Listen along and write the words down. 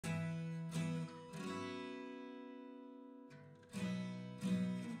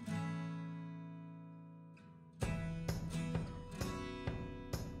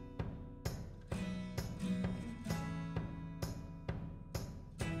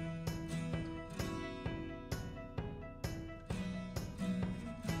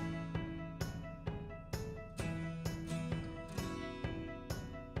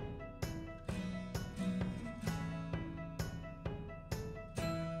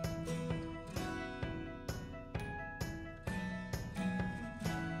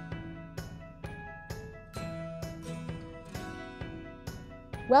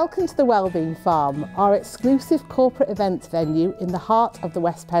Welcome to the Wellbeing Farm, our exclusive corporate events venue in the heart of the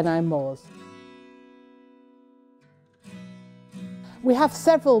West Pennine Moors. We have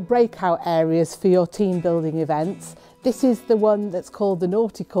several breakout areas for your team building events. This is the one that's called the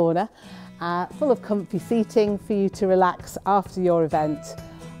Naughty Corner, full of comfy seating for you to relax after your event.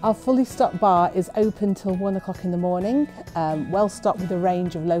 Our fully stocked bar is open till 1 o'clock in the morning, well stocked with a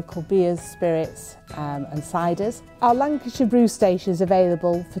range of local beers, spirits and ciders. Our Lancashire brew station is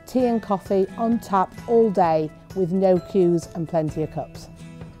available for tea and coffee on tap all day with no queues and plenty of cups.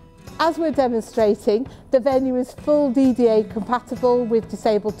 As we're demonstrating, the venue is full DDA compatible with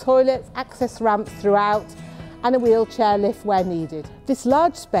disabled toilets, access ramps throughout and a wheelchair lift where needed. This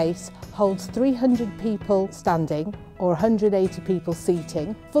large space holds 300 people standing or 180 people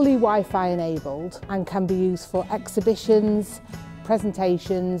seating, fully Wi-Fi enabled and can be used for exhibitions,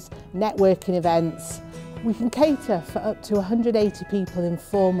 presentations, networking events. We can cater for up to 180 people in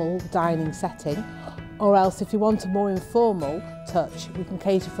formal dining setting, or else if you want a more informal touch, we can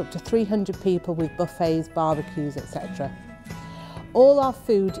cater for up to 300 people with buffets, barbecues, etc. All our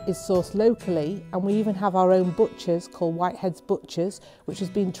food is sourced locally, and we even have our own butchers called Whitehead's Butchers, which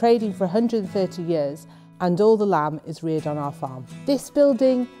has been trading for 130 years, and all the lamb is reared on our farm. This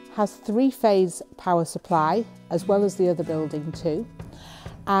building has 3-phase power supply, as well as the other building too,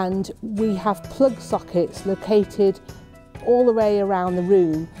 and we have plug sockets located all the way around the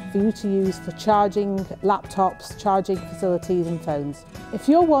room for you to use for charging laptops, charging facilities and phones. If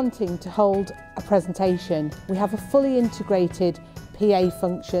you're wanting to hold a presentation, we have a fully integrated PA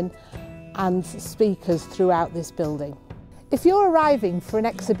function and speakers throughout this building. If you're arriving for an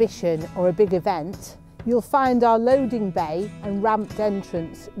exhibition or a big event, you'll find our loading bay and ramped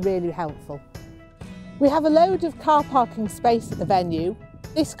entrance really helpful. We have a load of car parking space at the venue.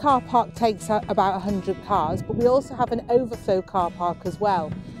 This car park takes about 100 cars, but we also have an overflow car park as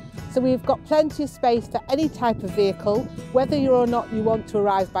well. So we've got plenty of space for any type of vehicle, whether or not you want to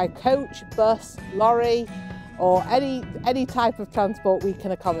arrive by coach, bus, lorry, or any type of transport, we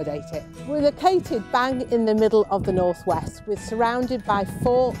can accommodate it. We're located bang in the middle of the northwest. We're surrounded by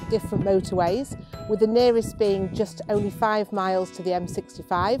 4 different motorways, with the nearest being just only 5 miles to the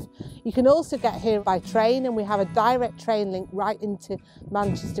M65. You can also get here by train, and we have a direct train link right into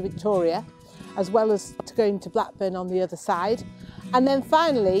Manchester, Victoria, as well as to going to Blackburn on the other side. And then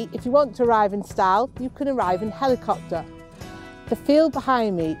finally, if you want to arrive in style, you can arrive in helicopter. The field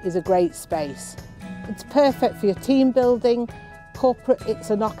behind me is a great space. It's perfect for your team building, corporate,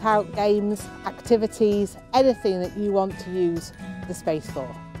 it's a knockout games, activities, anything that you want to use the space for.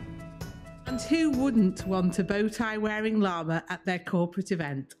 And who wouldn't want a bow tie wearing llama at their corporate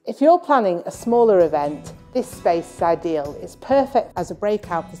event? If you're planning a smaller event, this space is ideal. It's perfect as a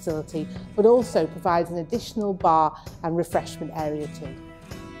breakout facility, but also provides an additional bar and refreshment area too.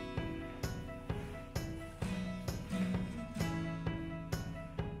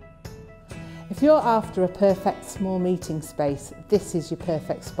 If you're after a perfect small meeting space, this is your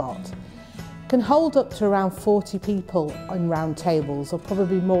perfect spot. It can hold up to around 40 people on round tables, or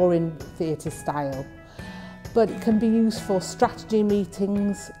probably more in theatre style. But it can be used for strategy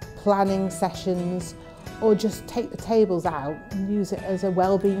meetings, planning sessions, or just take the tables out and use it as a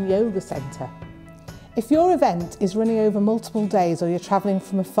wellbeing yoga centre. If your event is running over multiple days or you're travelling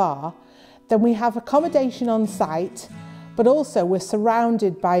from afar, then we have accommodation on site, but also we're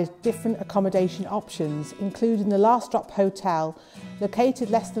surrounded by different accommodation options, including the Last Drop Hotel, located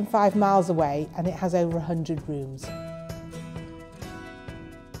less than 5 miles away, and it has over 100 rooms.